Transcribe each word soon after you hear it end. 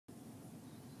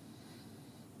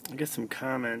I get some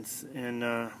comments in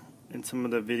some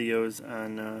of the videos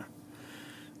on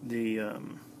the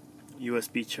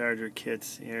USB charger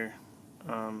kits here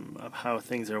of how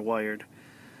things are wired,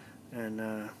 and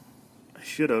I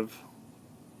should have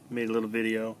made a little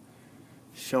video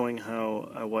showing how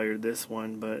I wired this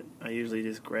one, but I usually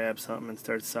just grab something and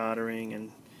start soldering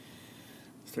and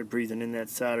start breathing in that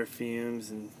solder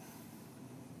fumes and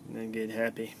then get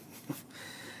happy.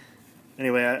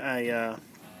 Anyway, I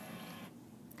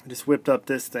just whipped up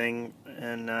this thing,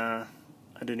 and I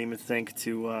didn't even think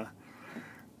to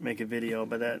make a video,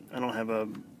 but that I don't have a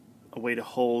way to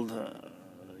hold a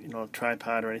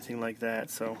tripod or anything like that,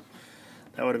 so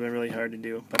that would have been really hard to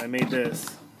do. But I made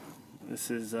this.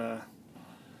 This is a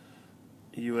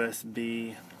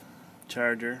USB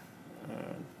charger.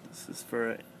 This is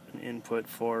for an input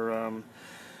for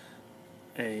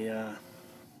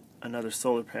another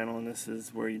solar panel, and this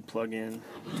is where you'd plug in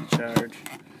to charge.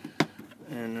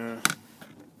 And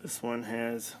this one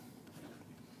has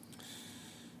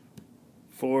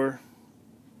 4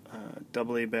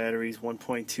 AA batteries,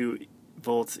 1.2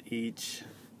 volts each,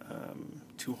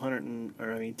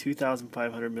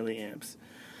 2,500 milliamps.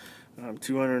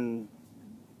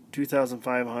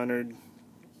 2,500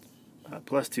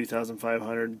 plus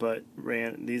 2,500, but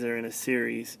these are in a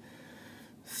series,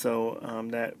 so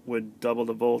that would double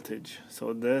the voltage.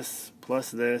 So this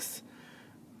plus this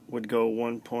would go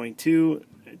 1.2 to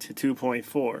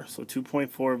 2.4, so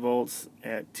 2.4 volts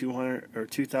at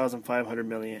 2,500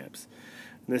 milliamps.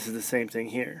 And this is the same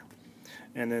thing here.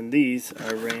 And then these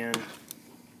are ran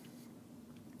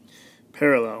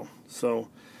parallel, so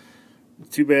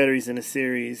 2 batteries in a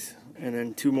series, and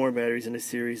then 2 more batteries in a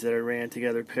series that are ran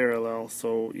together parallel.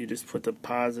 So you just put the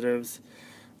positives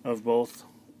of both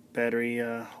battery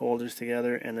holders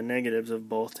together and the negatives of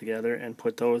both together and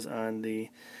put those on the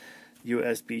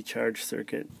USB charge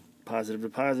circuit, positive to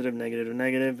positive, negative to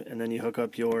negative, and then you hook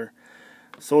up your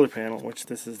solar panel, which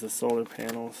this is the solar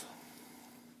panels.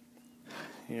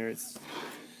 Here it's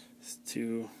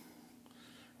 2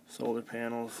 solar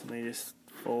panels, and they just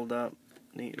fold up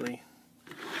neatly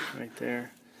right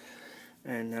there,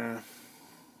 and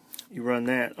you run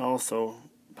that also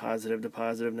positive to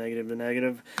positive, negative to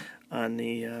negative. On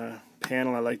the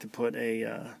panel, I like to put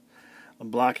a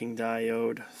blocking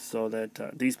diode so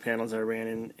that these panels are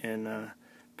ran in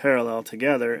parallel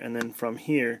together, and then from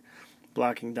here,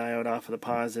 blocking diode off of the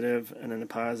positive, and then the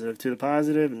positive to the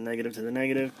positive, and negative to the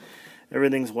negative.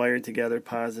 Everything's wired together,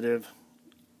 positive,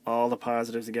 all the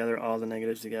positives together, all the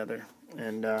negatives together,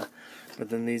 and but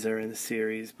then these are in the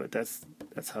series. But that's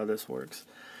how this works.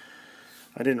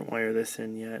 I didn't wire this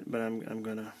in yet, but I'm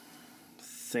gonna.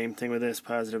 Same thing with this,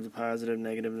 positive to positive,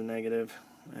 negative to negative,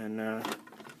 and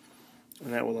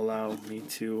that will allow me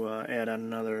to add on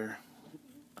another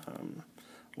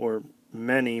or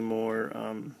many more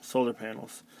solar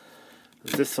panels.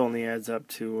 This only adds up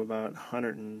to about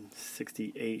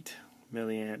 168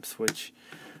 milliamps, which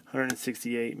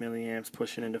 168 milliamps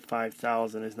pushing into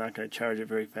 5,000 is not going to charge it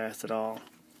very fast at all.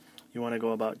 You want to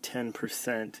go about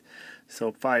 10%,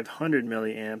 so 500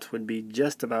 milliamps would be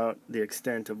just about the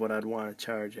extent of what I'd want to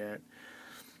charge at.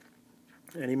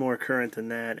 Any more current than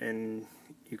that and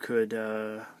you could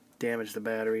damage the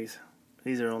batteries.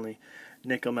 These are only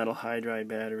nickel metal hydride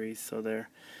batteries, so they're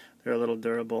a little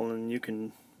durable, and you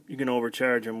can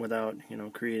overcharge them without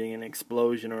creating an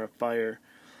explosion or a fire.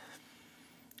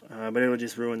 But it will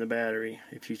just ruin the battery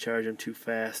if you charge them too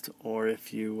fast or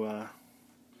if you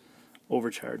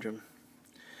overcharge them.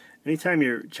 Anytime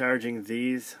you're charging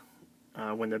these,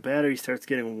 when the battery starts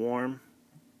getting warm,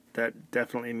 that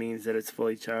definitely means that it's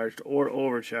fully charged or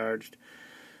overcharged.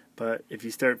 But if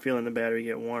you start feeling the battery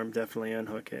get warm, definitely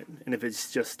unhook it. And if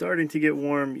it's just starting to get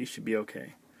warm, you should be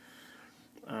okay.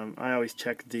 I always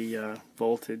check the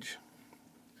voltage.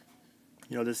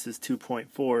 This is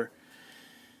 2.4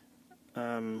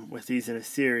 with these in a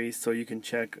series, so you can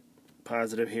check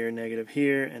positive here, negative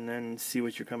here, and then see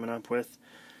what you're coming up with.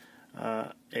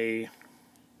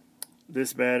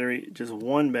 This battery, just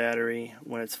one battery,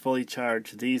 when it's fully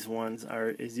charged, these ones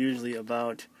is usually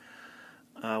about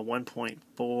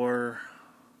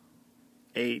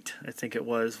 1.48, I think it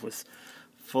was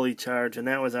fully charged, and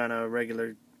that was on a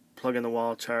regular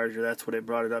plug-in-the-wall charger. That's what it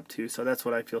brought it up to, so that's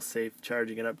what I feel safe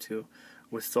charging it up to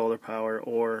with solar power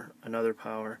or another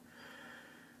power.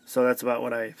 So that's about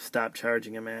what I stopped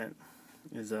charging them at,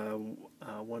 is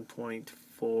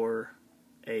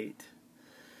 1.48.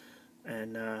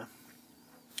 And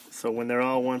so when they're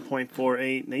all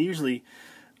 1.48, they usually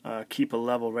keep a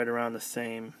level right around the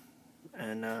same,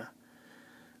 and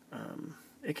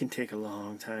it can take a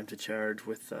long time to charge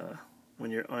with when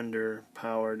you're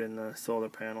underpowered in the solar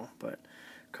panel, but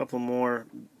couple more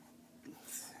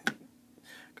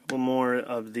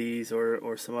of these,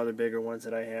 or some other bigger ones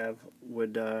that I have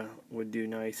would do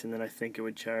nice, and then I think it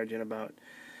would charge in about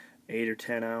 8 or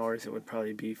 10 hours. It would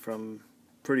probably be from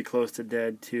pretty close to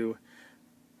dead to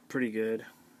pretty good,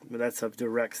 but that's of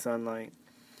direct sunlight.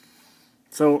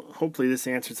 So hopefully this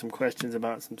answered some questions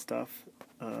about some stuff.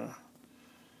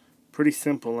 Pretty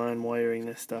simple on wiring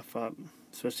this stuff up,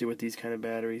 especially with these kind of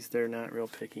batteries. They're not real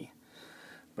picky.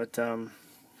 But if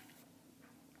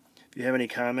you have any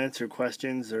comments or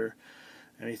questions or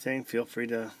anything, feel free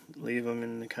to leave them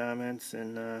in the comments,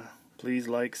 and please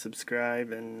like,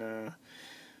 subscribe, and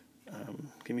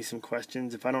give me some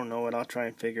questions. If I don't know it, I'll try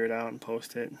and figure it out and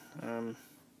post it.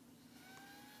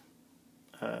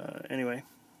 Anyway,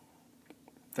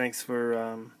 thanks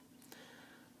for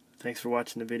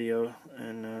watching the video,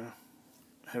 and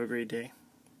have a great day.